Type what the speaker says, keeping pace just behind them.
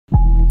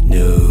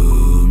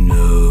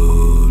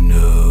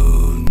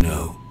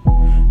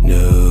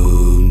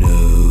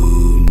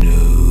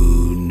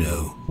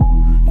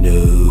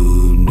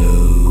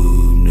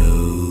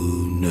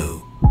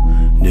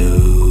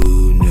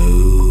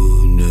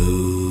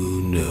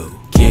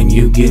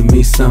you give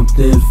me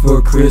something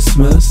for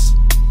Christmas?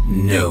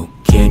 No.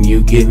 Can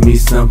you give me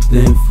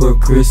something for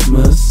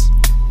Christmas?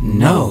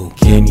 No.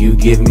 Can you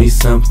give me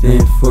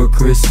something for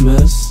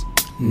Christmas?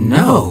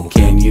 No.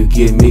 Can you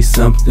give me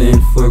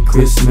something for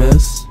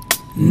Christmas?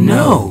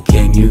 No.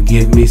 Can you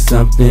give me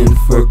something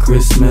for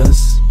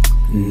Christmas?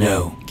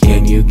 No.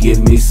 Can you give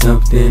me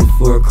something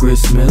for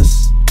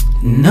Christmas?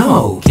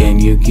 No. Can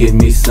you give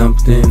me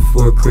something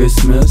for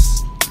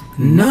Christmas?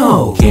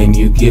 No. Can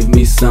you give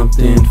me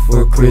something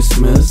for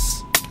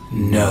Christmas?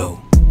 No.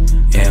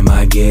 Am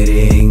I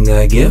getting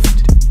a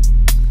gift?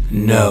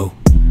 No.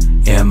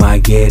 Am I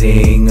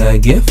getting a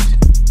gift?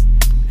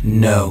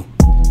 No.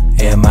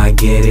 Am I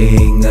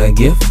getting a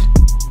gift?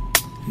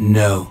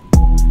 No.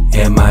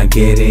 Am I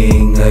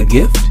getting a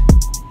gift?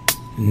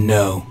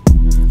 No.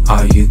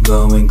 Are you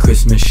going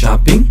Christmas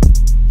shopping?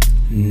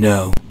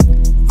 No.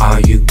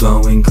 Are you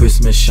going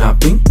Christmas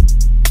shopping?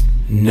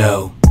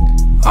 No.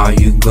 Are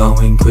you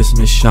going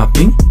Christmas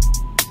shopping?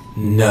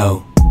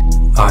 No.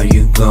 Are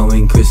you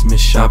going Christmas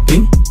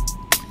shopping?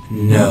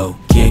 No.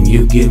 Can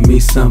you give me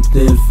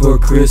something for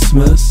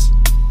Christmas?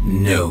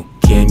 No.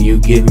 Can you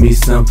give me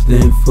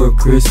something for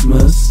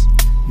Christmas?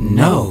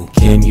 No.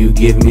 Can you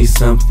give me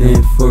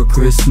something for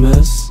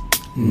Christmas?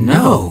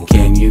 No.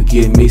 Can you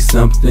give me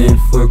something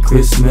for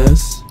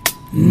Christmas?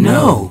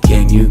 No.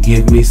 Can you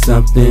give me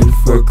something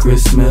for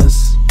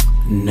Christmas?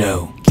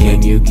 No.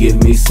 Can you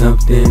give me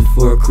something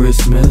for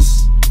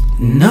Christmas?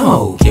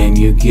 No. Can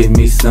you give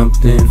me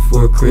something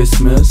for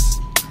Christmas?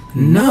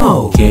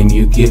 No. Can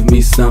you give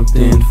me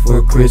something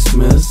for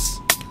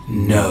Christmas?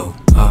 No.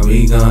 Are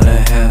we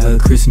gonna have a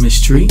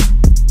Christmas tree?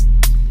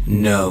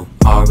 No.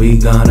 Are we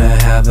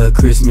gonna have a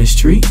Christmas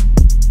tree?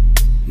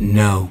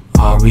 No.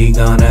 Are we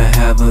gonna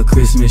have a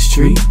Christmas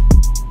tree?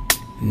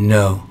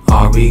 No.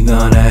 Are we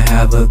gonna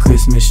have a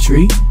Christmas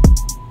tree?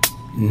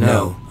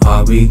 No.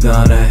 Are we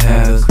gonna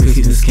have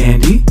Christmas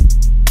candy?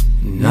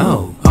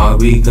 No. Are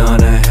we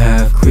gonna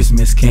have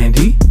Christmas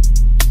candy?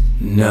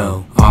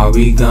 No. Are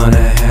we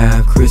gonna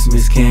have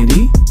Christmas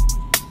candy?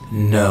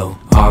 No.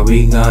 Are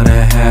we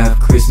gonna have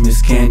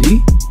Christmas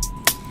candy?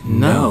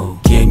 No.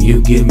 Can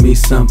you give me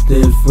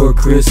something for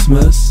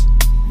Christmas?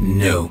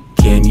 No.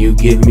 Can you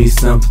give me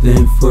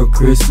something for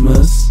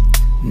Christmas?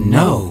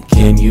 No.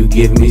 Can you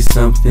give me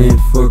something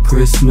for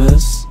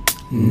Christmas?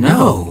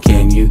 No.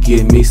 Can you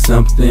give me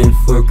something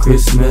for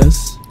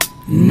Christmas?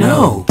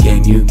 No.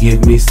 Can you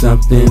give me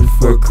something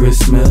for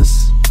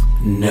Christmas?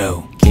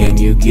 No. Can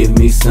you give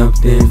me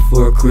something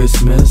for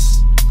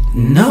Christmas?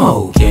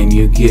 No. Can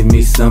you give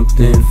me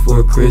something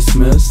for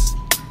Christmas?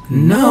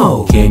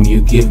 No. Can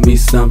you give me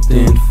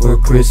something for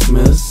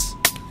Christmas?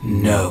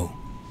 No.